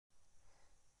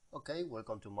Okay,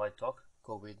 welcome to my talk,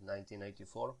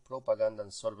 COVID-1984, Propaganda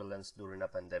and Surveillance During a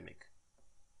Pandemic.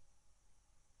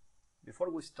 Before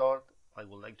we start, I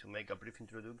would like to make a brief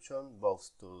introduction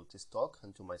both to this talk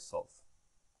and to myself.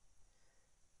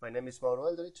 My name is Mauro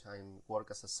Eldritch. I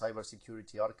work as a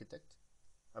cybersecurity architect.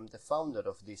 I'm the founder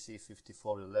of DC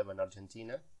 5411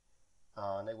 Argentina,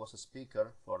 and I was a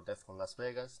speaker for Recon Las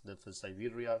Vegas, Defense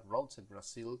Siberia, Roadsec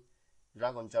Brazil,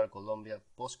 Dragon Jar Colombia,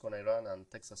 PostCon Iran, and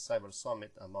Texas Cyber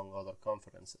Summit, among other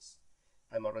conferences.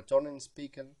 I'm a returning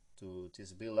speaker to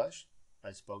this village.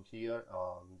 I spoke here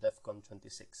on DEFCON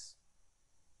 26.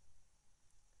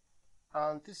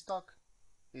 And this talk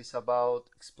is about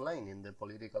explaining the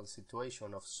political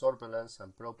situation of surveillance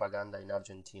and propaganda in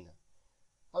Argentina,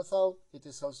 although it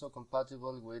is also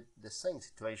compatible with the same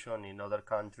situation in other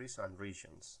countries and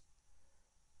regions.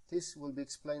 This will be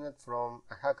explained from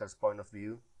a hacker's point of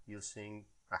view, using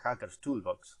a hacker's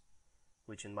toolbox,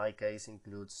 which in my case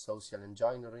includes social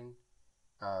engineering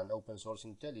and open source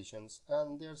intelligence,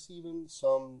 and there's even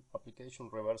some application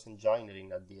reverse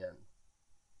engineering at the end.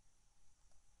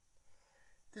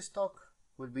 This talk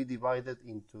will be divided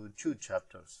into two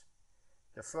chapters.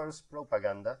 The first,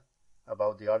 propaganda,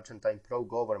 about the Argentine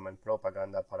pro-government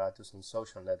propaganda apparatus and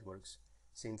social networks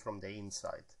seen from the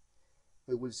inside.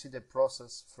 We will see the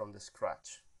process from the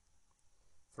scratch,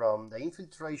 from the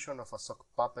infiltration of a sock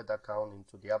puppet account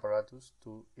into the apparatus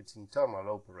to its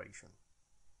internal operation.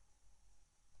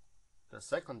 The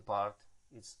second part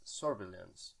is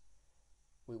surveillance.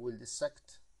 We will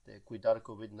dissect the Cuidar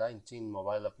COVID-19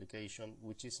 mobile application,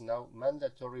 which is now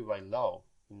mandatory by law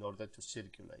in order to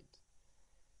circulate.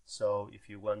 So if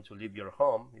you want to leave your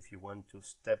home, if you want to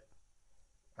step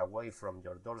away from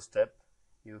your doorstep,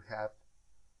 you have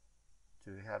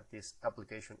to have this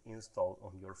application installed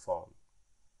on your phone.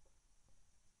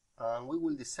 And we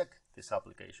will dissect this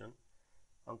application,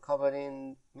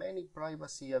 uncovering many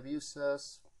privacy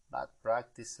abuses, bad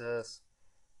practices,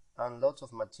 and lots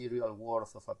of material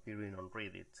worth of appearing on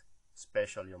Reddit,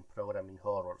 especially on programming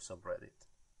horror subreddit.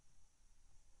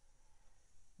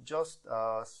 Just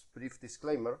as brief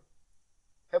disclaimer,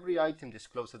 every item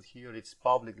disclosed here is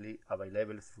publicly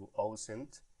available through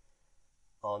OSINT.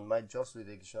 On my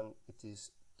jurisdiction, it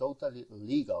is totally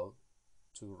legal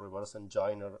to reverse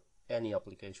engineer any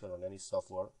application on any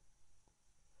software,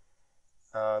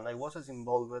 and I wasn't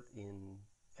involved in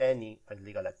any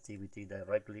illegal activity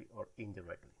directly or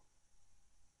indirectly.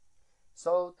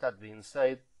 So that being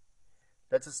said,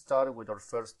 let's start with our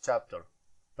first chapter,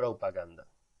 propaganda.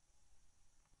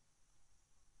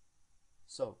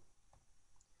 So,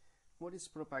 what is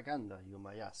propaganda, you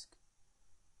might ask?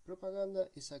 Propaganda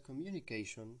is a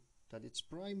communication that is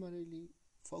primarily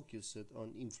focused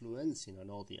on influencing an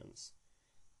audience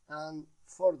and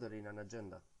furthering an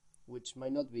agenda, which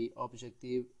might not be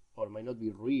objective or might not be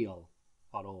real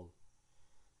at all,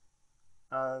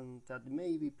 and that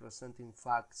may be presenting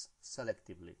facts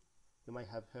selectively. You might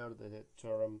have heard the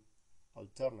term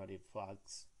alternative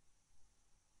facts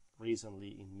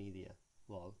recently in media.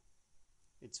 Well,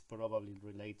 it's probably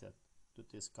related to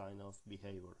this kind of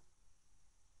behavior.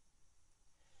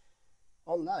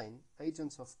 Online,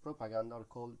 agents of propaganda are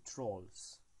called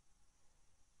trolls.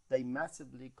 They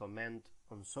massively comment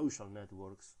on social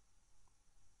networks,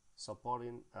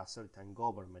 supporting a certain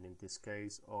government in this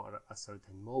case, or a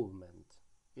certain movement.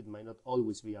 It might not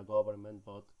always be a government,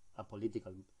 but a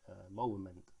political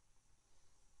movement.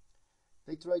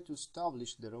 They try to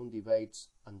establish their own debates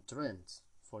and trends.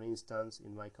 For instance,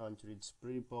 in my country, it's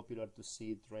pretty popular to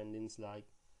see trendings like,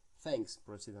 "Thanks,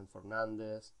 President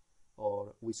Fernandez,"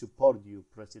 or "We support you,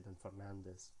 President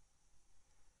Fernandez."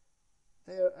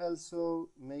 They are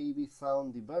also may be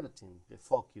found diverting the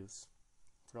focus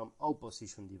from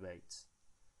opposition debates.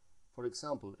 For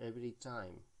example, every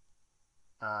time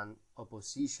an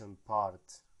opposition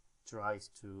part tries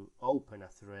to open a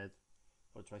thread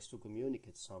or tries to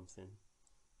communicate something,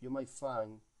 you might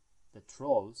find the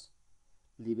trolls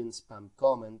leaving spam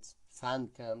comments, fan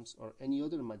cams, or any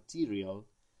other material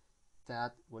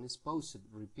that, when exposed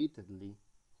repeatedly,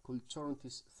 could turn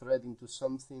this thread into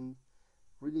something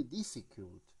really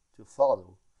difficult to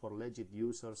follow for legit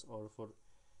users or for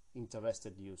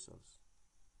interested users.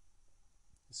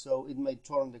 So it may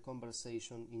turn the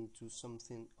conversation into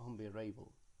something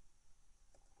unbearable.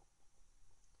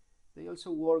 They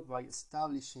also work by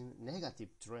establishing negative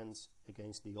trends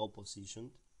against the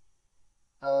opposition,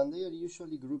 and they are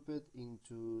usually grouped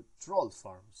into troll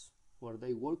farms, where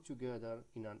they work together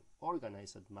in an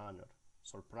organized manner,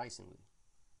 surprisingly.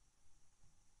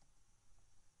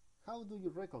 How do you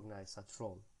recognize a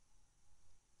troll?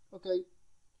 Okay,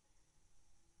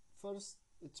 first,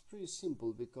 it's pretty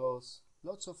simple because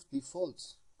lots of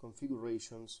defaults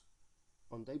configurations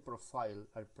on their profile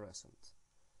are present.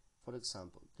 For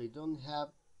example, they don't have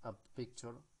a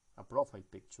picture, a profile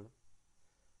picture.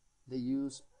 They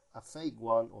use a fake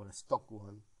one or a stock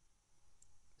one.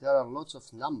 There are lots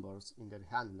of numbers in their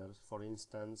handlers, for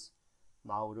instance,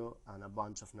 Mauro and a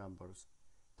bunch of numbers.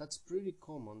 That's pretty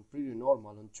common, pretty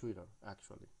normal on Twitter,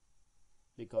 actually,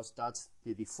 because that's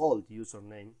the default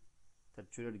username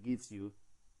that Twitter gives you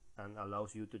and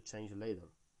allows you to change later.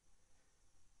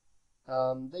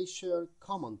 They share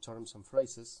common terms and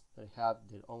phrases. They have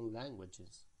their own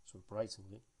languages,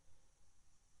 surprisingly.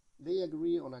 They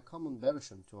agree on a common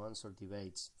version to answer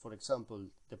debates. For example,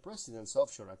 the president's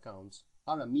offshore accounts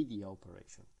are a media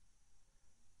operation.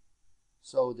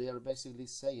 So they are basically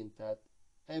saying that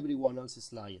everyone else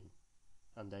is lying,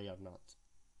 and they are not.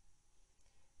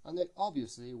 And they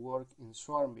obviously work in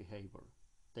swarm behavior.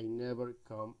 They never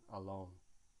come alone.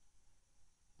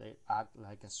 They act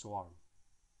like a swarm.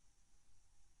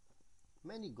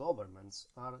 Many governments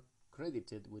are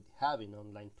credited with having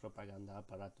online propaganda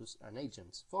apparatus and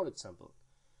agents. For example,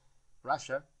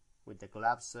 Russia with the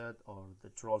collapsed or the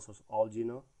trolls of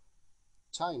Oldino,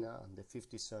 China and the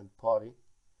 50 Cent Party,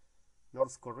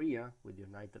 North Korea with the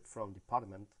United Front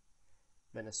Department,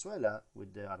 Venezuela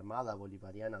with the Armada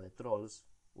Bolivariana de Trolls,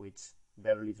 which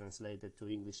barely translated to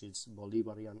English is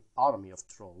Bolivarian Army of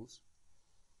Trolls,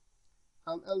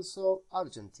 and also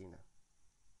Argentina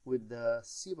with the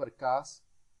Cybercas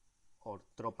or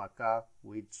Tropa K,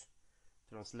 which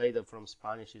translated from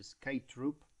Spanish is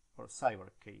K-Troop or Cyber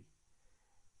K,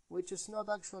 which is not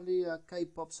actually a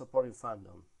K-pop supporting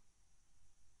fandom.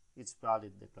 It's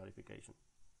valid, the clarification.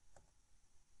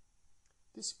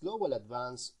 This global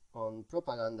advance on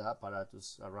propaganda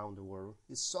apparatus around the world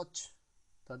is such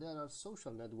that there are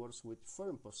social networks with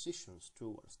firm positions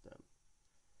towards them.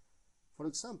 For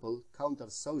example, Counter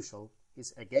Social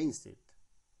is against it,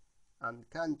 and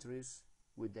countries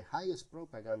with the highest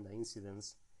propaganda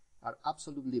incidents are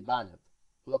absolutely banned,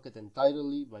 blocked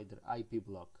entirely by their IP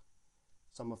block.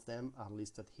 Some of them are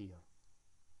listed here.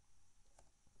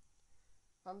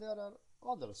 And there are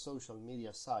other social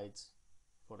media sites,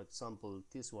 for example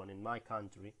this one in my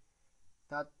country,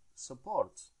 that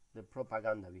supports the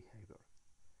propaganda behavior.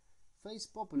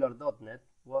 FacePopular.net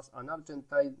was an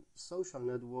Argentine social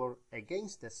network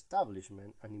against the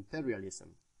establishment and imperialism,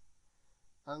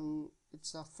 and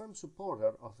it's a firm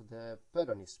supporter of the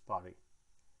Peronist Party.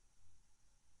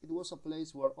 It was a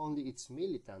place where only its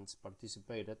militants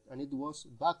participated, and it was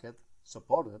backed,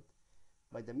 supported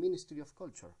by the Ministry of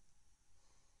Culture.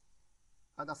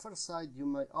 At a first sight, you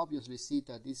might obviously see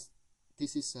that this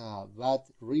is a bad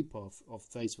ripoff of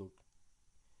Facebook,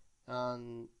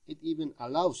 and it even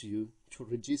allows you to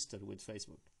register with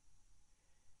Facebook.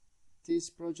 This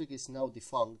project is now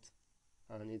defunct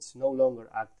and it's no longer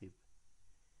active,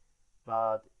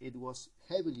 but it was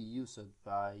heavily used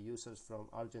by users from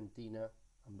Argentina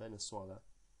and Venezuela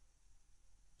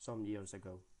some years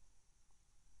ago.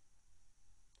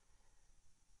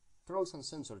 Trolls and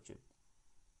censorship.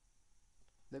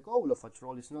 The goal of a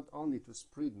troll is not only to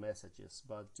spread messages,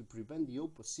 but to prevent the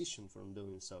opposition from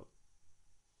doing so.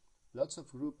 Lots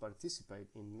of groups participate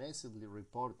in massively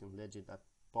reporting alleged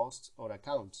posts or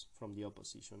accounts from the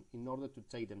opposition in order to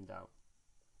take them down.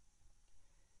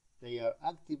 They are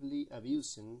actively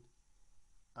abusing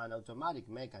an automatic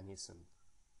mechanism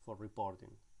for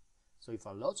reporting. So if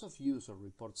a lot of users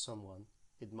report someone,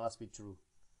 it must be true.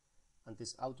 And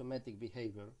this automatic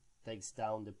behavior takes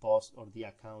down the post or the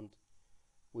account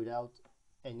without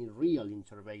any real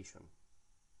intervention.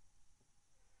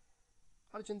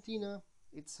 Argentina,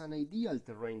 it's an ideal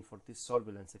terrain for these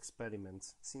surveillance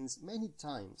experiments, since many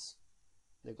times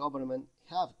the government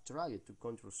have tried to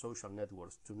control social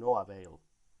networks to no avail.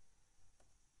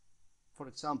 For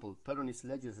example, Peronist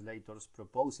legislators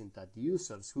proposing that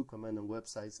users who comment on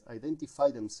websites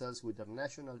identify themselves with their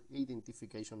national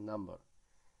identification number,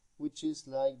 which is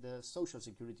like the social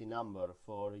security number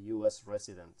for US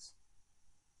residents.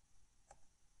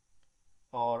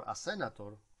 Or a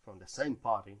senator from the same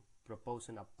party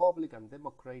proposing a public and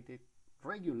democratic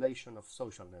regulation of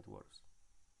social networks.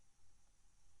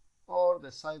 Or the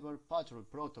Cyber Patrol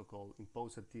Protocol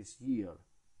imposed this year,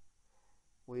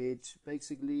 which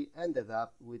basically ended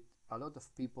up with a lot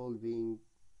of people being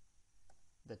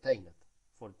detained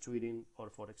for tweeting or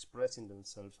for expressing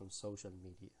themselves on social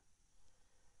media.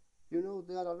 You know,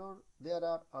 there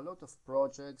are a lot of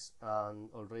projects and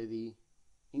already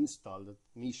installed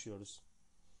measures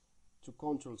to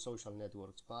control social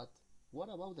networks, but what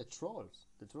about the trolls?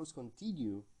 The trolls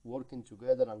continue working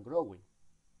together and growing.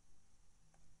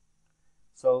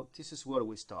 So this is where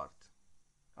we start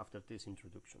after this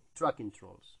introduction. Tracking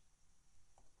trolls.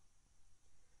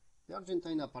 The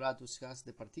Argentine apparatus has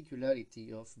the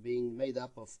particularity of being made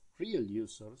up of real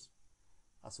users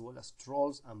as well as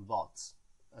trolls and bots,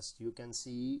 as you can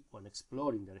see when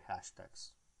exploring their hashtags.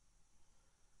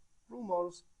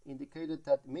 Rumors indicated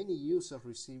that many users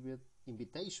received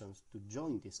invitations to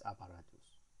join this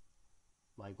apparatus.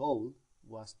 My goal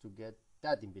was to get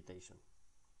that invitation.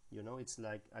 You know, it's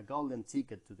like a golden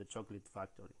ticket to the chocolate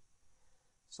factory.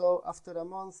 So after a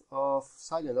month of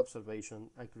silent observation,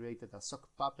 I created a sock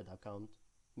puppet account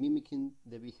mimicking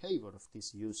the behavior of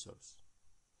these users.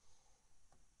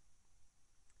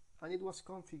 And it was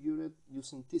configured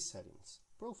using these settings: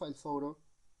 profile photo,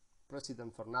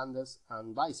 President Fernandez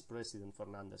and Vice President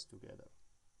Fernandez together.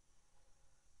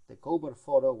 The cover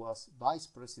photo was Vice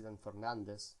President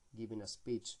Fernandez giving a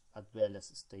speech at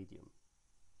Vélez Stadium.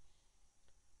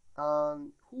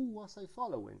 And who was I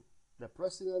following? The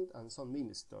President and some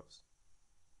ministers,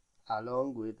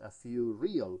 along with a few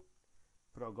real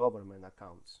pro-government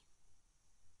accounts.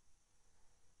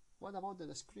 What about the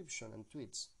description and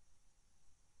tweets?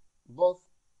 Both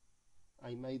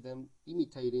I made them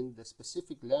imitating the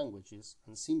specific languages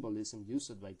and symbolism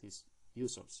used by these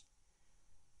users.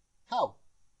 How?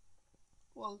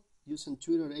 Well, using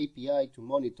Twitter API to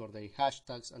monitor their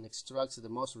hashtags and extracts the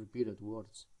most repeated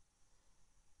words.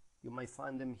 You might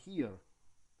find them here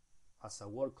as a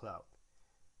word cloud.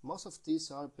 Most of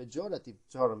these are pejorative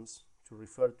terms to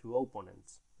refer to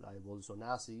opponents, like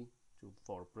Bolsonaro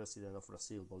for President of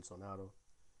Brazil, Bolsonaro,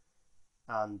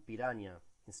 and piranha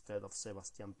instead of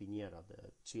Sebastián Piñera, the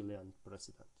Chilean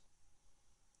president.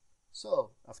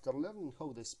 So, after learning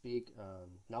how they speak,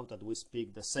 and now that we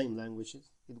speak the same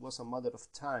languages, it was a matter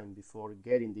of time before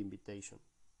getting the invitation.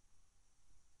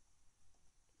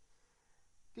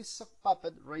 This sock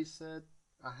puppet raised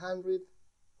 100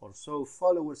 or so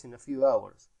followers in a few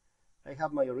hours. I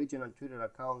have my original Twitter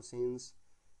account since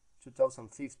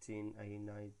 2015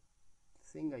 and I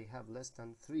think I have less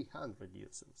than 300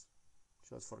 users,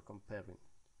 just for comparing.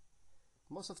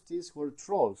 Most of these were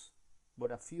trolls,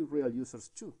 but a few real users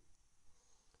too.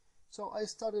 So I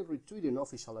started retweeting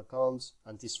official accounts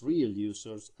and these real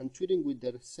users and tweeting with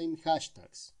their same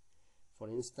hashtags. For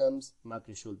instance,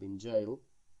 Macri should be in jail,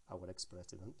 our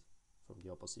ex-president from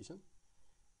the opposition.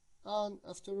 And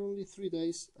after only 3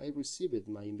 days, I received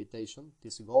my invitation,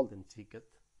 this golden ticket,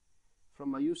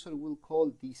 from a user we'll call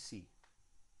DC.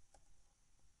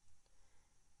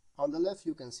 On the left,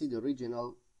 you can see the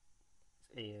original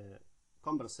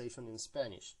conversation in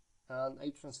Spanish, and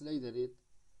I translated it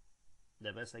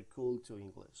the best I could to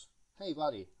English. Hey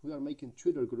buddy, we are making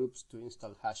Twitter groups to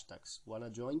install hashtags. Wanna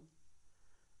join?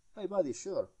 Hey buddy,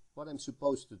 sure. What I'm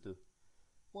supposed to do?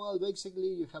 Well, basically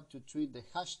you have to tweet the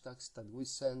hashtags that we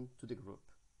send to the group.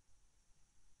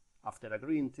 After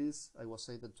agreeing this, I was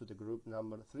added to the group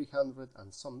number 300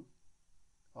 and some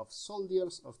of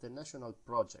Soldiers of the National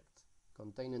Project,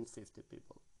 containing 50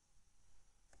 people.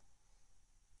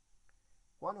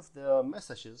 One of the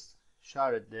messages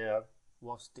shared there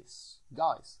was this: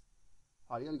 guys,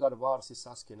 Ariel Garbars is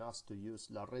asking us to use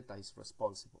Larreta is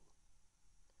responsible.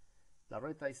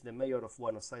 Larreta is the mayor of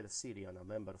Buenos Aires City and a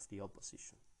member of the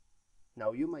opposition.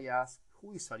 Now you may ask,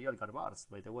 who is Ariel Garbars,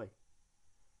 by the way?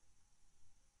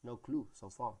 No clue so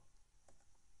far.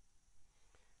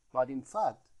 But in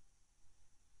fact,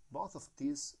 both of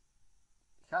these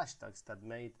hashtags that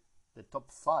made the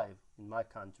top 5 in my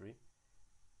country,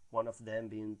 one of them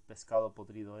being Pescado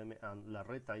Podrido M and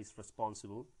Larreta is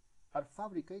responsible, are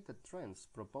fabricated trends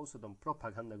proposed on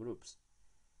propaganda groups.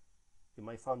 You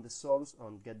might find the source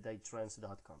on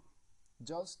getdaytrends.com.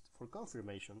 Just for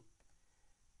confirmation,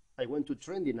 I went to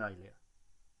Trending earlier,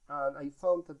 and I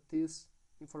found that this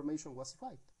information was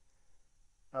right.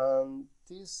 And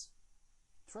these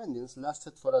trendings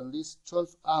lasted for at least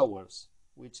 12 hours,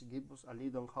 which gives us a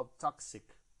lead on how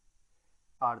toxic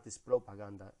are these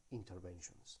propaganda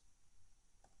interventions.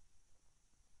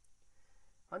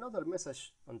 Another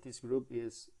message on this group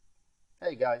is,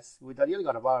 hey guys, with Ariel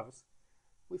Garbars,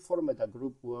 we formed a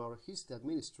group where he's the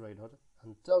administrator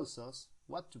and tells us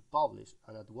what to publish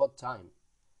and at what time,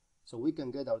 so we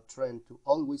can get our trend to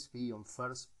always be on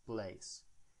first place.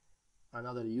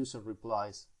 Another user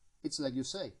replies, it's like you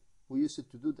say, we used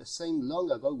to do the same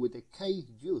long ago with the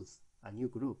K-Youth, a new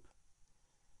group.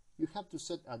 You have to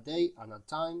set a day and a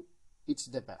time, it's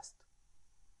the best.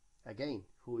 Again,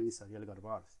 who is Ariel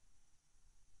Garbars?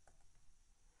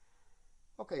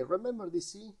 Okay, remember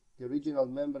DC, the original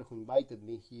member who invited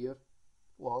me here?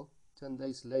 Well, 10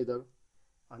 days later,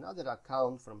 another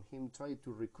account from him tried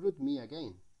to recruit me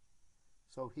again.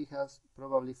 So he has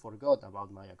probably forgot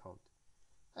about my account.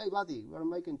 Hey buddy, we're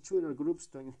making Twitter groups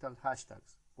to install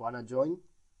hashtags. Wanna join?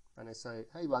 And I say,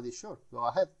 hey buddy, sure, go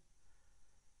ahead.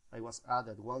 I was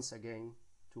added once again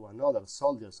to another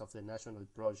Soldiers of the National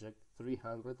Project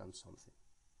 300 and something.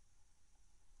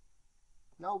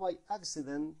 Now by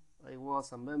accident I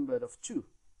was a member of 2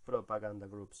 propaganda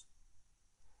groups.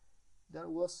 There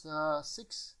was a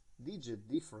 6-digit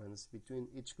difference between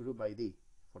each group ID,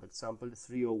 for example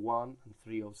 301 and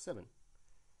 307.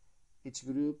 Each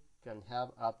group can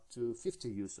have up to 50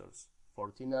 users,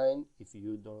 49 if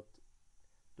you do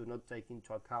not take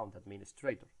into account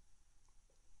administrator.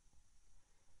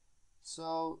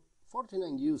 So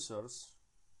 49 users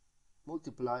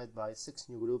multiplied by 6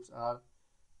 new groups are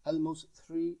almost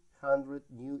 300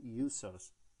 new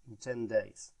users in 10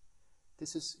 days.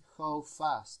 This is how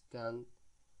fast can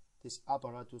this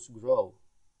apparatus grow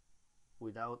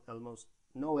without almost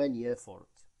any effort.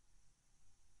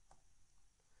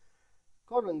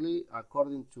 Currently,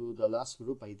 according to the last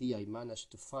group ID I managed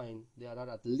to find, there are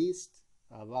at least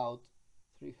about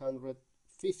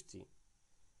 350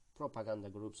 propaganda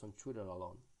groups on Twitter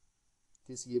alone.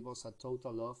 This gives us a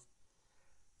total of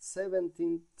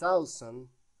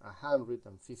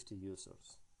 17,150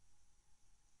 users.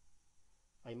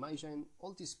 I imagine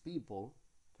all these people,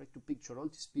 try to picture all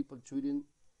these people tweeting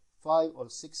 5 or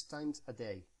 6 times a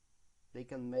day. They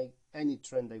can make any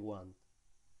trend they want.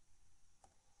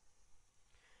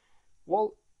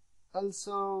 Well,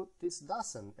 also this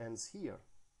doesn't end here.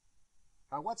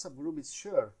 A WhatsApp group is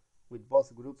shared with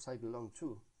both groups I belong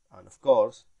to, and of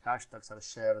course, hashtags are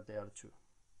shared there too.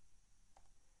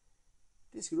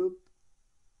 This group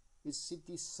is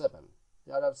CT7.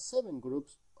 There are 7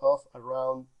 groups of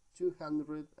around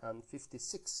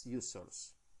 256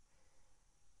 users.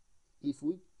 If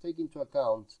we take into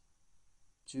account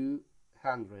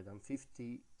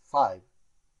 255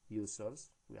 users,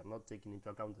 we are not taking into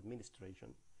account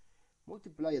administration,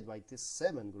 multiplied by these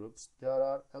 7 groups, there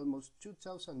are almost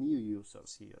 2,000 new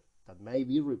users here that may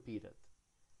be repeated.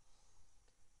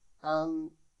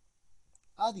 And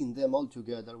adding them all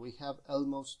together, we have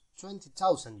almost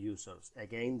 20,000 users.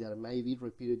 Again, there may be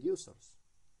repeated users.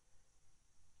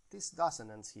 This doesn't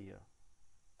end here.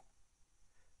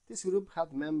 This group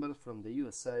had members from the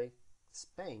USA,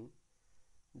 Spain,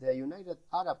 the United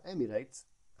Arab Emirates,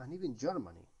 and even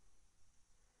Germany.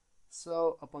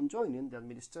 So upon joining, the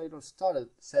administrator started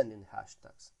sending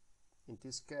hashtags. In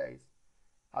this case,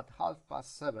 at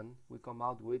 7:30 we come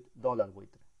out with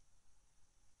 $buitre.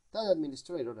 That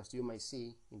administrator, as you may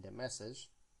see in the message,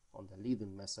 on the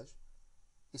leading message,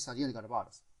 is Ariel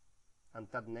Garbars. And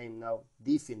that name now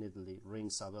definitely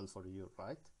rings a bell for you,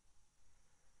 right?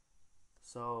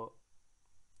 So,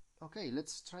 okay,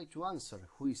 let's try to answer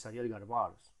who is Ariel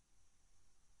Garbars.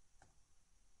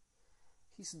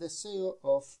 He's the CEO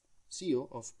of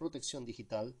Protección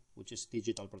Digital, which is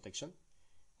digital protection,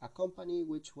 a company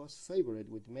which was favored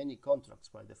with many contracts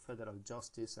by the federal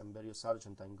justice and various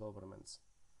Argentine governments.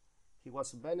 He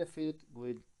was benefited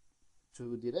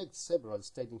to direct several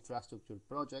state infrastructure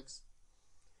projects.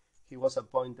 He was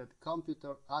appointed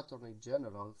Computer Attorney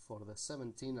General for the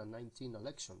 17 and 19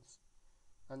 elections,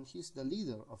 and he's the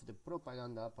leader of the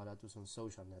propaganda apparatus on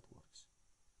social networks.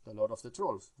 The Lord of the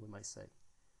Trolls, we might say.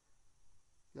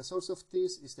 The source of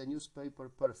this is the newspaper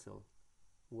Perfil,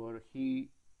 where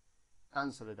he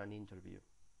answered an interview.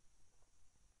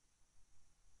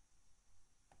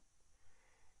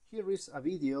 Here is a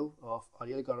video of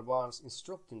Ariel Garbars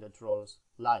instructing the trolls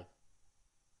live,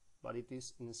 but it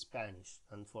is in Spanish,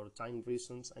 and for time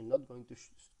reasons I'm not going to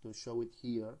show it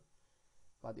here,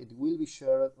 but it will be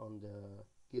shared on the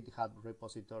GitHub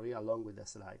repository along with the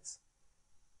slides.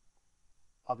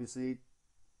 Obviously,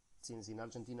 since in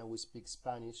Argentina we speak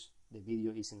Spanish, the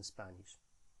video is in Spanish.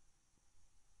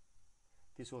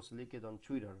 This was leaked on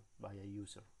Twitter by a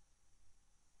user.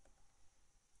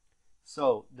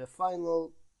 So, the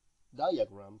final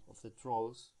diagram of the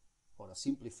trolls, or a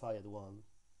simplified one,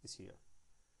 is here.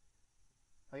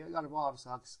 Ariel Garbars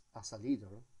acts as a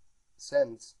leader,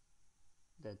 sends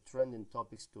the trending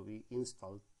topics to be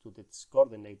installed to its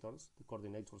coordinators, the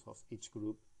coordinators of each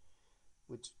group,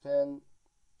 which then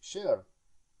share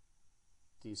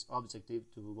this objective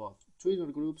to both Twitter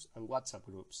groups and WhatsApp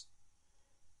groups,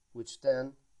 which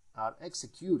then are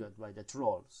executed by the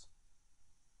trolls.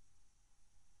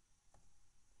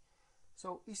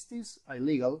 So is this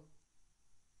illegal?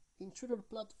 In Twitter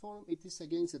platform, it is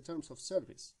against the terms of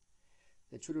service.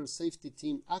 The Twitter safety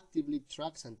team actively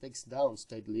tracks and takes down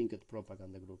state-linked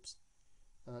propaganda groups.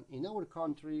 And in our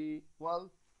country,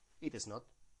 well, it is not.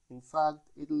 In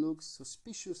fact, it looks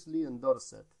suspiciously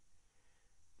endorsed,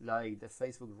 like the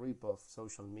Facebook rip of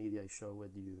social media I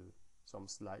showed you some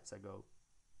slides ago.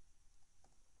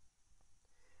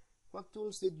 What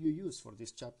tools did you use for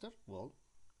this chapter? Well,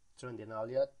 Trending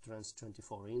Alia, Trends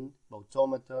 24 in,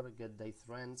 Bautometer, Get Day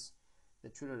Trends, the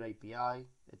Twitter API,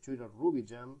 the Twitter Ruby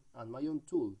gem, and my own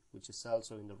tool, which is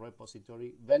also in the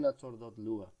repository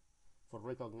venator.lua for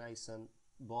recognizing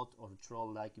bot or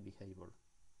troll-like behavior.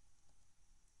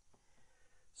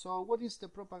 So what is the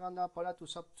propaganda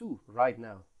apparatus up to right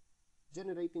now?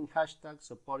 Generating hashtags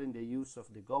supporting the use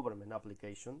of the government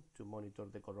application to monitor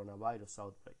the coronavirus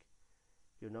outbreak.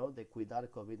 You know, the Cuidar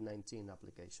COVID-19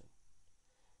 application.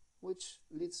 Which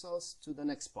leads us to the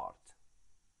next part.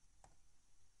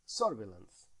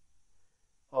 Surveillance,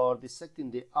 or dissecting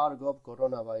the ARGOV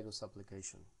coronavirus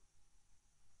application.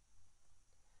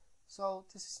 So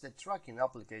this is the tracking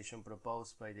application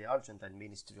proposed by the Argentine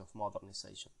Ministry of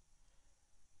Modernization.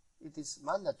 It is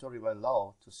mandatory by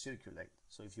law to circulate,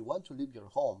 so if you want to leave your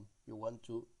home, you want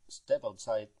to step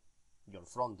outside your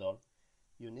front door,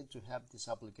 you need to have this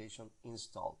application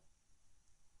installed.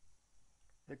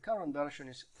 The current version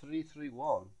is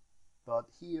 3.3.1, but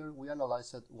here we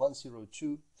analyzed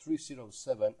 1.0.2,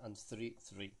 3.0.7 and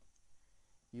 3.3,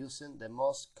 using the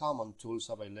most common tools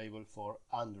available for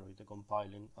Android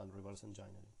compiling and reverse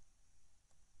engineering.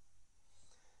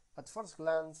 At first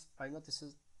glance, I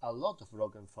noticed a lot of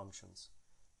broken functions,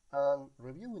 and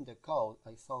reviewing the code,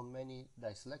 I found many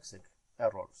dyslexic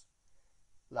errors,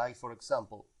 like, for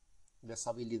example,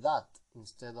 deshabilidad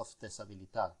instead of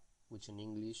deshabilitar, which in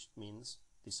English means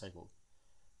disabled,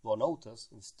 bonotes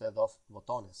instead of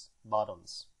botones,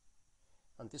 buttons,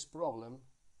 and this problem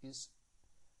is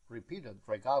repeated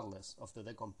regardless of the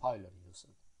decompiler used.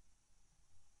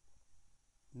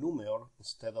 Numeor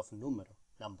instead of numero,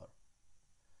 number,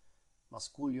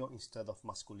 masculio instead of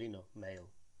masculino,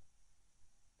 male,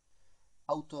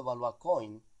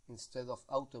 autoevaluacoin instead of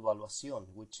autoevaluación,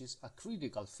 which is a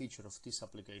critical feature of this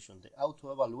application, the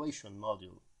autoevaluation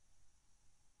module.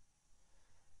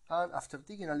 And after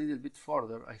digging a little bit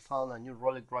further, I found a new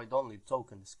rolling write-only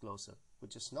token disclosure,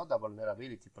 which is not a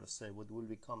vulnerability per se, but will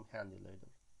become handy later.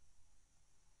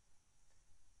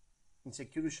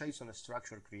 Insecure JSON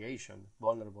structure creation,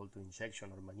 vulnerable to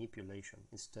injection or manipulation,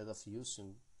 instead of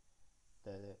using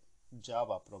the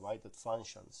Java provided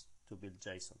functions to build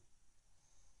JSON.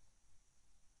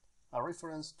 A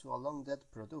reference to a long-dead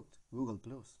product, Google+.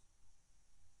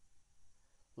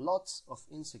 Lots of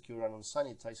insecure and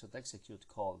unsanitized execute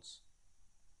calls.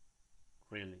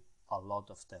 Really, a lot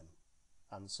of them.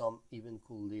 And some even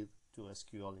could lead to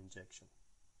SQL injection.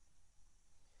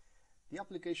 The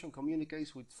application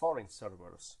communicates with foreign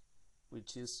servers,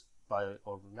 which is, by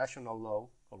our national law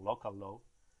or local law,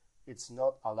 it's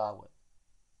not allowed.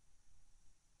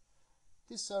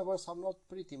 These servers are not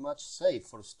pretty much safe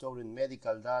for storing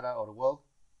medical data or, well,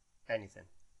 anything.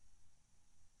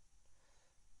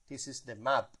 This is the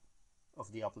map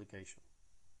of the application.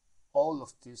 All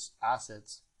of these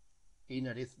assets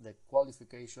inherit the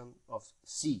qualification of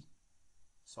C,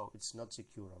 so it's not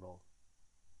secure at all.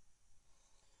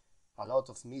 A lot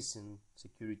of missing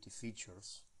security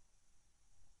features.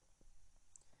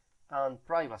 And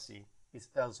privacy is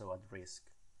also at risk.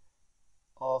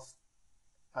 Of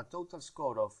a total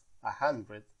score of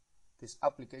 100, this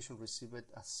application received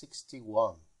a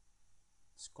 61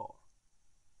 score.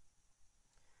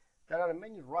 There are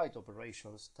many write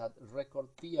operations that record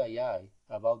PII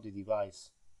about the device,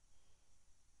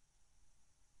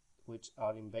 which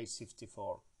are in base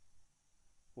 54.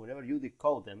 Whenever you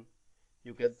decode them,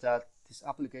 you get that this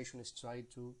application is trying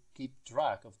to keep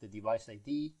track of the device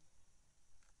ID,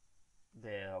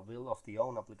 the build of the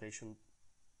own application,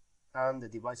 and the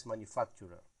device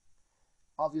manufacturer.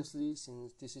 Obviously,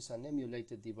 since this is an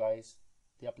emulated device,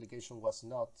 the application was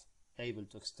not able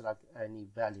to extract any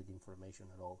valid information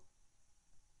at all.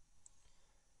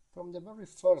 From the very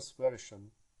first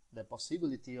version, the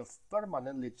possibility of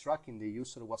permanently tracking the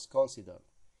user was considered.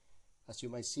 As you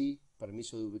may see,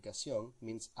 permiso de ubicación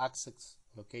means access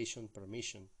location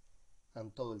permission,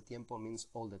 and todo el tiempo means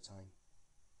all the time.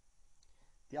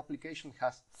 The application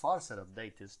has forced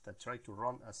updates that try to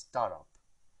run a startup.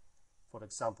 For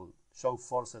example, show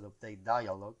forced update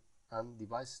dialog and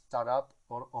device startup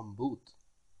or on boot.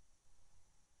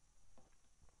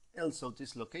 Also,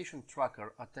 this location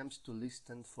tracker attempts to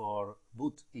listen for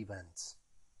boot events.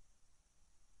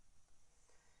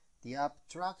 The app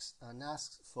tracks and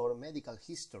asks for medical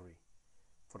history.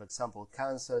 For example,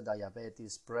 cancer,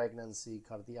 diabetes, pregnancy,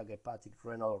 cardiac, hepatic,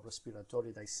 renal, or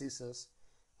respiratory diseases,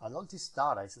 and all this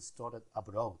data is stored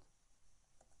abroad.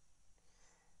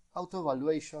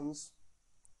 Auto-evaluations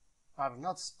are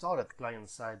not stored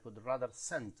client-side, but rather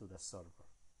sent to the server.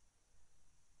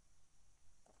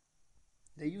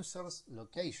 The user's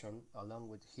location, along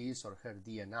with his or her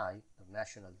DNI, the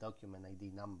National Document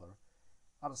ID number,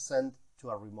 are sent to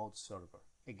a remote server.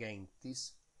 Again,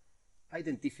 this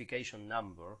identification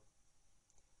number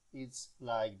is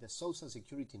like the social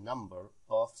security number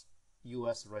of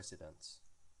US residents.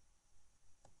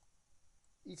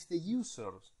 If the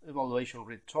user's evaluation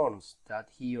returns that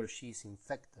he or she is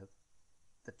infected,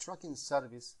 the tracking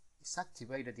service is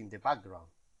activated in the background.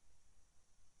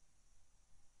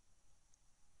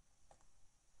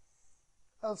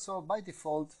 Also, by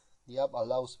default, the app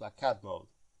allows backup mode,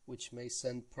 which may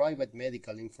send private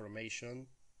medical information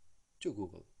to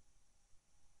Google.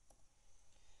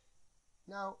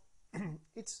 Now,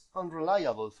 it's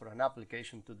unreliable for an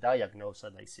application to diagnose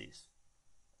a disease,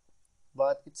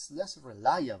 but it's less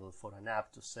reliable for an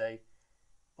app to say,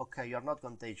 okay, you're not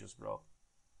contagious, bro.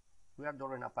 We are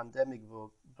during a pandemic,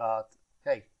 but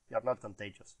hey, you're not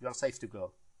contagious. You're safe to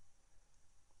go.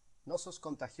 No sos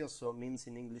contagioso means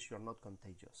in English you're not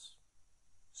contagious.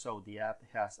 So the app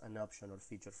has an option or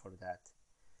feature for that.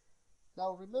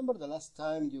 Now remember the last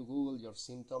time you Googled your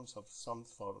symptoms of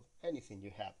for anything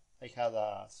you have. I had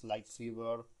a slight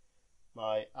fever,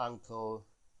 my ankle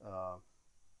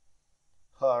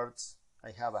hurts,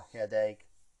 I have a headache.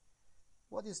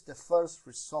 What is the first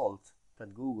result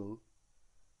that Google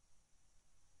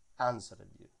answered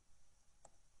you?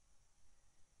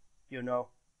 You know,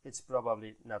 it's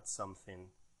probably not something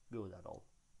good at all,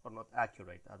 or not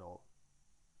accurate at all.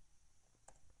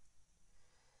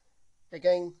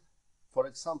 Again, for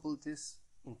example,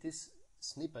 in this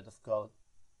snippet of code,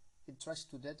 it tries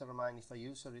to determine if a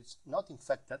user is not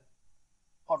infected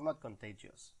or not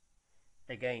contagious.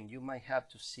 Again, you might have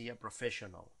to see a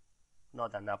professional,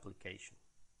 not an application.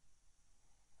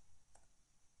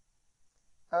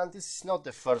 And this is not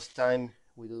the first time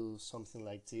we do something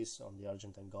like this on the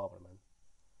Argentine government.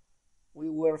 We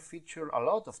were featured a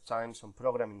lot of times on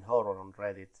Programming Horror on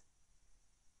Reddit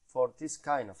for this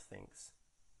kind of things.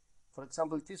 For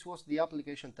example, this was the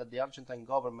application that the Argentine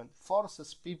government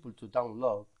forces people to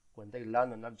download when they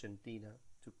land in Argentina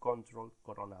to control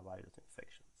coronavirus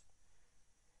infections.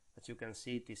 As you can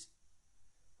see, it is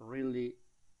really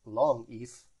long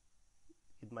if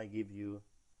it might give you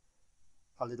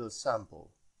a little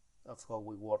sample of how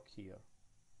we work here.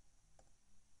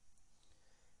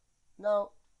 Now,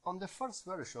 on the first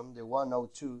version, the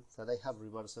 102 that I have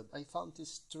reversed, I found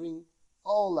this string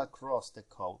all across the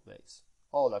code base,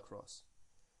 all across.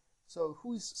 So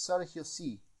who is Sergio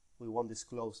C? We won't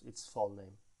disclose its full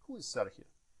name. Who is Sergio?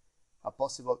 A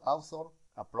possible author,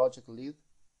 a project lead?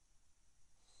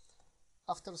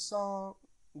 After some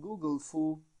Google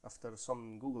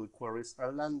queries, I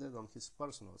landed on his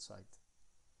personal site.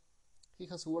 He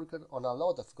has worked on a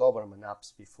lot of government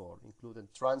apps before, including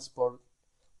transport,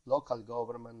 local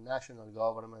government, national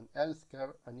government,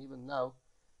 healthcare, and even now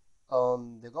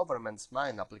on the government's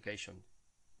main application,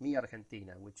 Mi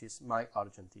Argentina, which is My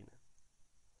Argentina.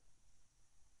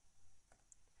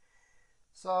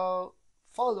 So,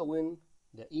 following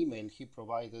the email he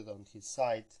provided on his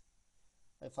site,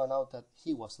 I found out that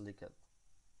he was leaked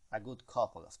a good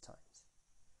couple of times.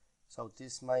 So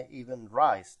this might even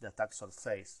raise the attack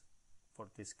surface for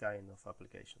this kind of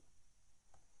application.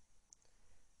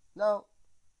 Now,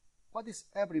 what is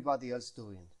everybody else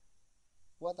doing?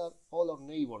 What are all our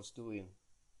neighbors doing?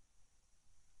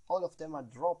 All of them are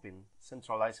dropping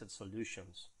centralized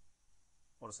solutions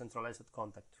or centralized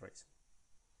contact tracing.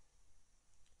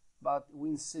 But we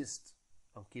insist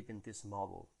on keeping this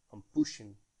model, on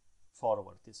pushing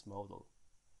forward this model.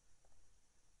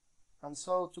 And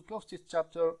so to close this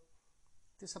chapter,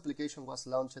 this application was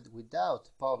launched without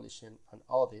publishing an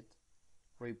audit,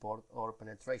 report, or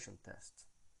penetration test.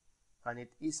 And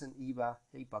it isn't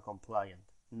HIPAA compliant,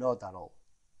 not at all.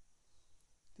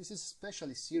 This is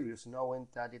especially serious knowing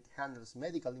that it handles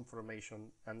medical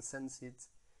information and sends it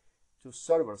to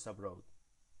servers abroad.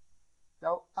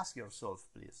 Now ask yourself,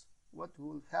 please, what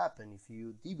will happen if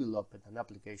you develop an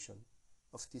application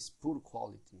of this poor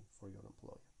quality for your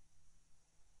employer?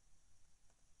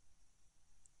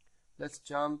 Let's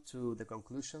jump to the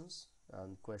conclusions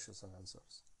and questions and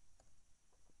answers.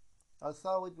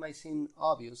 Although it might seem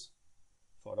obvious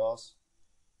for us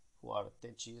who are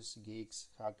techies, geeks,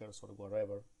 hackers, or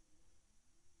whatever,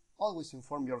 always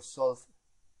inform yourself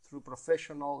through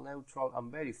professional, neutral,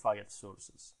 and verified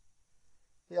sources.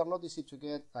 They are not easy to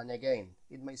get, and again,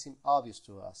 it may seem obvious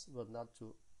to us, but not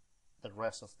to the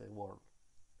rest of the world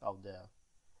out there.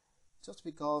 Just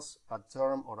because a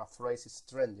term or a phrase is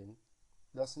trending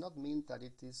does not mean that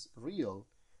it is real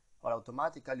or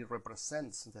automatically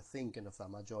represents the thinking of the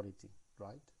majority,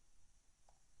 right?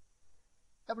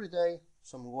 Every day,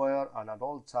 somewhere and at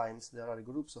all times, there are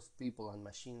groups of people and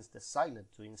machines designed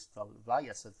to install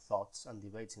biased thoughts and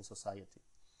debates in society.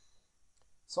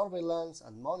 Surveillance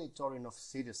and monitoring of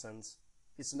citizens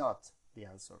is not the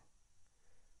answer,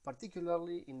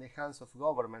 particularly in the hands of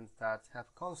governments that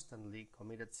have constantly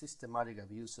committed systematic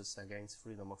abuses against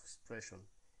freedom of expression,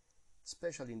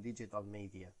 especially in digital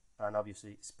media, and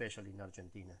obviously especially in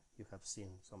Argentina. You have seen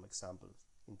some examples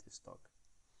in this talk.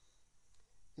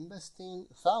 Investing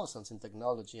thousands in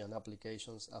technology and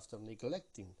applications after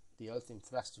neglecting the health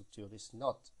infrastructure is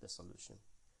not the solution.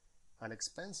 An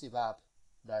expensive app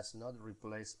does not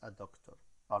replace a doctor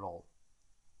at all.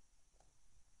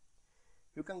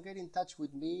 You can get in touch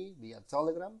with me via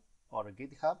Telegram or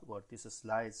GitHub, where these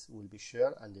slides will be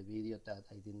shared and the video that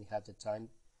I didn't have the time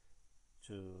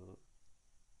to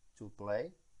play.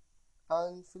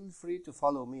 And feel free to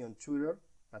follow me on Twitter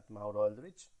at Mauro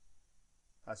Eldritch.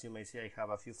 As you may see, I have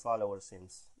a few followers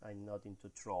since I'm not into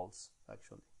trolls,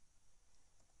 actually.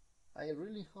 I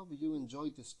really hope you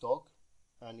enjoyed this talk,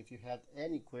 and if you had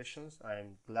any questions,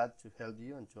 I'm glad to help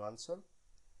you and to answer.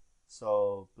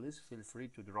 So please feel free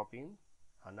to drop in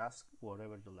and ask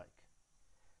whatever you like.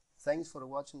 Thanks for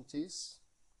watching this,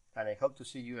 and I hope to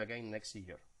see you again next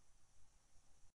year.